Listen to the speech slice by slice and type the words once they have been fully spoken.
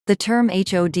The term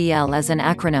HODL is an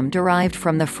acronym derived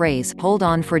from the phrase, "Hold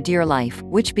on for dear life,"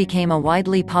 which became a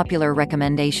widely popular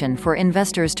recommendation for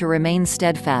investors to remain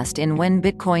steadfast in when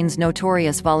Bitcoin's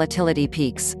notorious volatility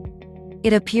peaks.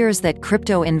 It appears that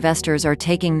crypto investors are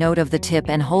taking note of the tip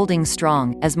and holding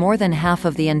strong, as more than half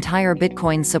of the entire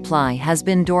Bitcoin supply has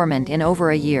been dormant in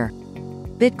over a year.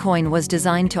 Bitcoin was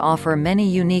designed to offer many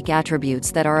unique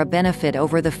attributes that are a benefit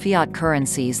over the fiat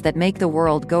currencies that make the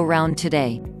world go round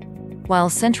today. While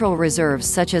central reserves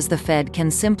such as the Fed can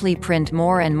simply print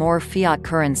more and more fiat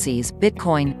currencies,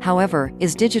 Bitcoin, however,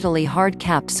 is digitally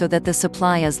hard-capped so that the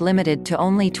supply is limited to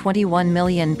only 21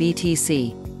 million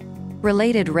BTC.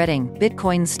 Related reading: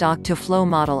 Bitcoin stock-to-flow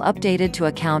model updated to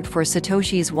account for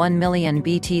Satoshi's 1 million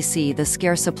BTC. The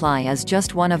scarce supply is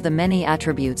just one of the many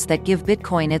attributes that give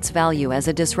Bitcoin its value as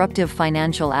a disruptive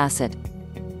financial asset.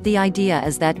 The idea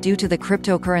is that due to the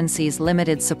cryptocurrency's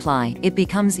limited supply, it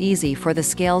becomes easy for the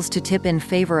scales to tip in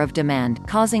favor of demand,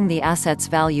 causing the asset's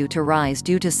value to rise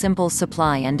due to simple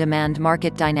supply and demand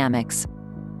market dynamics.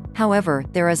 However,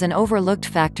 there is an overlooked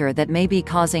factor that may be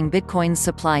causing Bitcoin's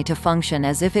supply to function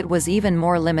as if it was even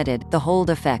more limited: the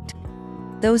hold effect.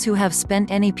 Those who have spent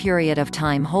any period of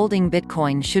time holding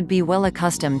Bitcoin should be well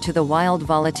accustomed to the wild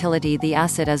volatility the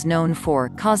asset is known for,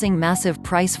 causing massive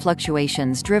price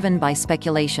fluctuations driven by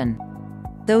speculation.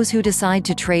 Those who decide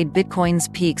to trade Bitcoin's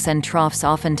peaks and troughs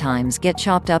oftentimes get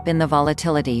chopped up in the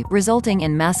volatility, resulting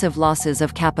in massive losses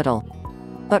of capital.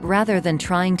 But rather than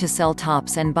trying to sell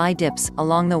tops and buy dips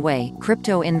along the way,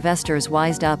 crypto investors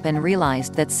wised up and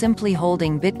realized that simply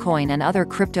holding Bitcoin and other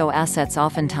crypto assets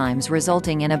oftentimes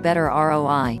resulting in a better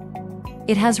ROI.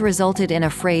 It has resulted in a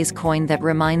phrase coined that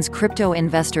reminds crypto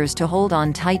investors to hold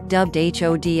on tight, dubbed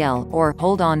HODL, or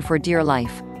hold on for dear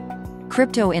life.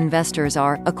 Crypto investors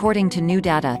are, according to new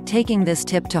data, taking this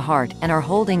tip to heart, and are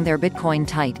holding their Bitcoin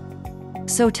tight.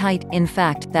 So tight, in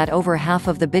fact, that over half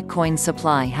of the Bitcoin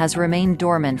supply has remained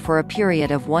dormant for a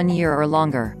period of 1 year or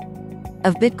longer.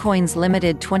 Of Bitcoin's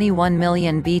limited 21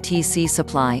 million BTC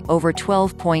supply, over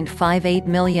 12.58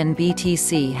 million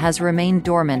BTC has remained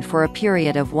dormant for a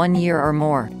period of 1 year or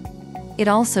more. It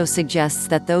also suggests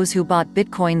that those who bought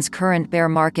Bitcoin's current bear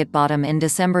market bottom in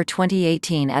December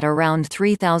 2018 at around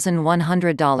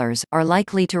 $3,100 are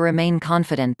likely to remain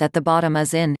confident that the bottom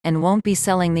is in, and won't be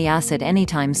selling the asset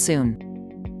anytime soon.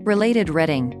 Related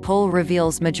reading: Poll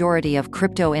reveals majority of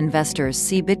crypto investors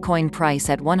see Bitcoin price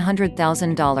at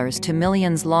 $100,000 to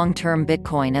Millions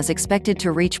Long-TermBitcoin is expected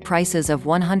to reach prices of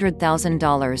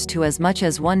 $100,000 to as much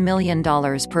as $1 million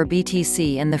per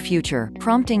BTC in the future,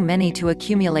 prompting many to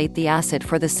accumulate the asset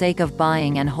for the sake of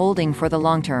buying and holding for the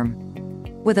long term.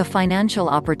 With a financial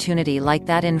opportunity like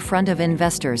that in front of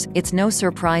investors, it's no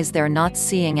surprise they're not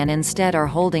seeing and instead are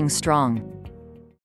holding strong.